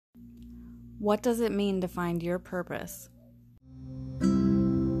What does it mean to find your purpose?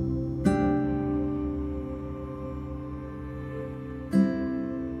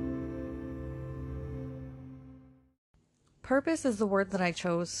 Purpose is the word that I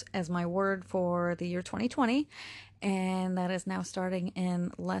chose as my word for the year 2020, and that is now starting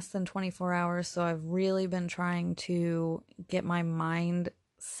in less than 24 hours. So I've really been trying to get my mind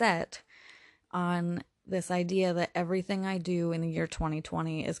set on this idea that everything I do in the year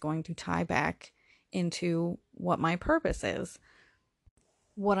 2020 is going to tie back into what my purpose is.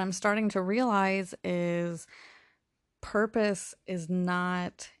 What I'm starting to realize is purpose is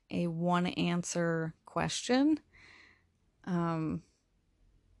not a one answer question. And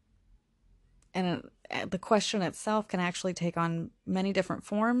the question itself can actually take on many different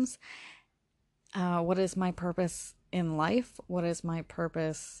forms. What is my purpose in life? What is my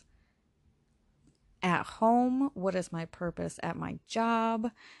purpose at home? What is my purpose at my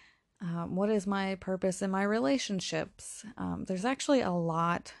job? What is my purpose in my relationships? There's actually a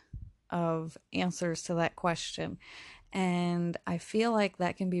lot of answers to that question. And I feel like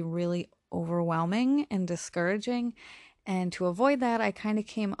that can be really overwhelming and discouraging. And to avoid that, I kind of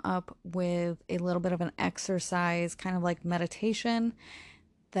came up with a little bit of an exercise, kind of like meditation,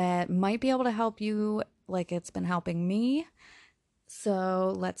 that might be able to help you like it's been helping me.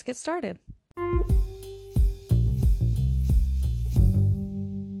 So let's get started.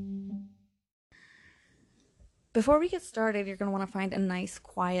 Before we get started, you're going to want to find a nice,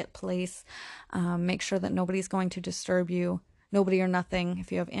 quiet place. Make sure that nobody's going to disturb you. Nobody or nothing.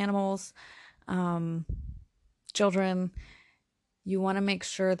 If you have animals, children, you want to make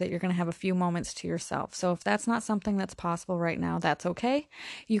sure that you're going to have a few moments to yourself. So if that's not something that's possible right now, that's okay.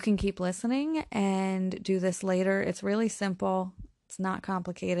 You can keep listening and do this later. It's really simple. It's not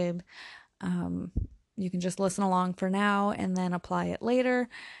complicated. You can just listen along for now and then apply it later.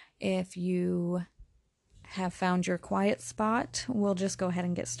 If you have found your quiet spot, we'll just go ahead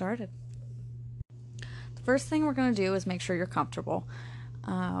and get started. The first thing we're going to do is make sure you're comfortable.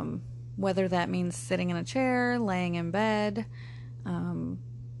 Whether that means sitting in a chair, laying in bed,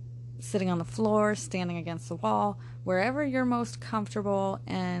 sitting on the floor, standing against the wall, wherever you're most comfortable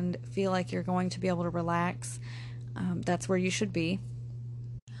and feel like you're going to be able to relax, that's where you should be.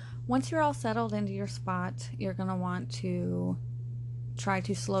 Once you're all settled into your spot, you're going to want to try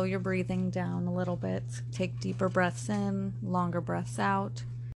to slow your breathing down a little bit. Take deeper breaths in, longer breaths out.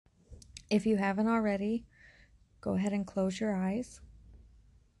 If you haven't already, go ahead and close your eyes.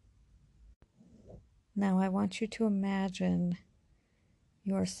 Now I want you to imagine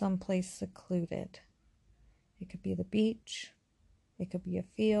you are someplace secluded. It could be the beach, it could be a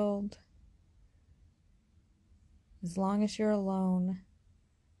field. As long as you're alone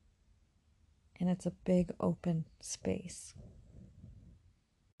and it's a big open space.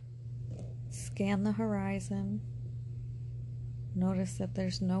 Scan the horizon. Notice that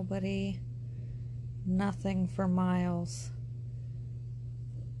there's nobody, nothing for miles.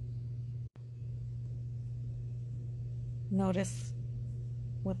 Notice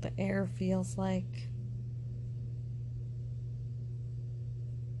what the air feels like.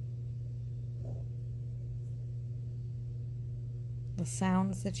 The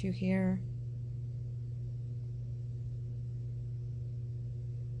sounds that you hear.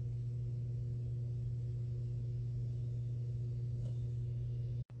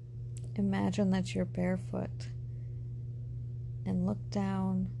 Imagine that you're barefoot and look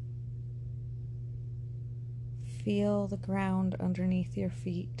down. Feel the ground underneath your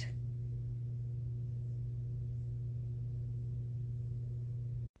feet.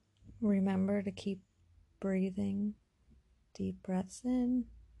 Remember to keep breathing. Deep breaths in.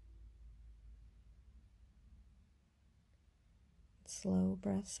 Slow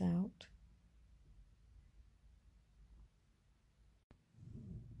breaths out.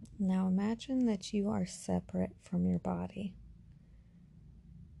 Now imagine that you are separate from your body.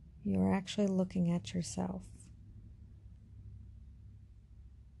 You are actually looking at yourself.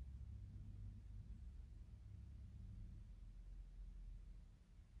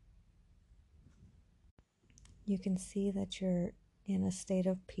 You can see that you're in a state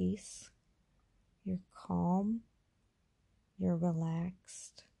of peace. You're calm. You're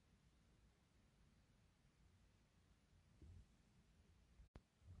relaxed.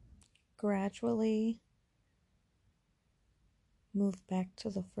 Gradually move back to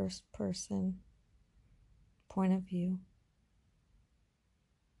the first person point of view.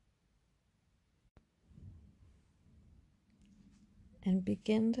 And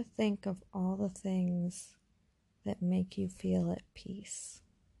begin to think of all the things that make you feel at peace.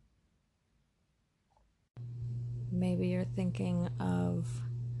 Maybe you're thinking of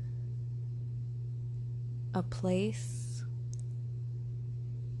a place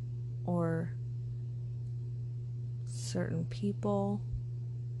or certain people.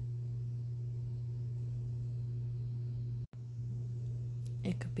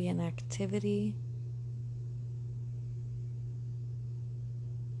 It could be an activity.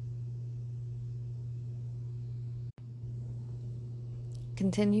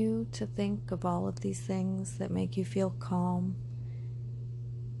 Continue to think of all of these things that make you feel calm,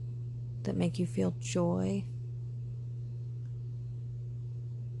 that make you feel joy.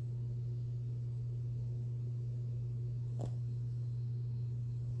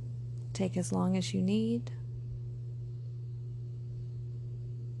 Take as long as you need.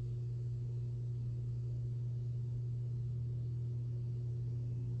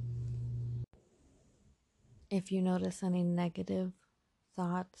 If you notice any negative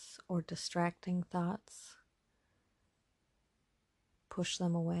thoughts or distracting thoughts, push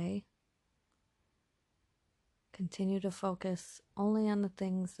them away. Continue to focus only on the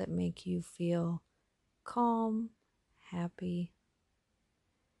things that make you feel calm, happy,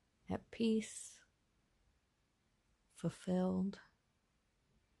 at peace, fulfilled.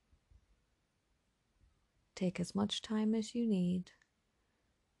 Take as much time as you need.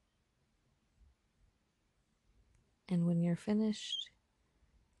 And when you're finished,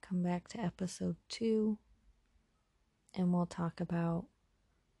 come back to episode 2 and we'll talk about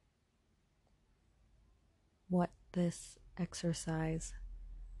what this exercise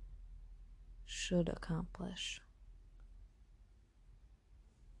should accomplish.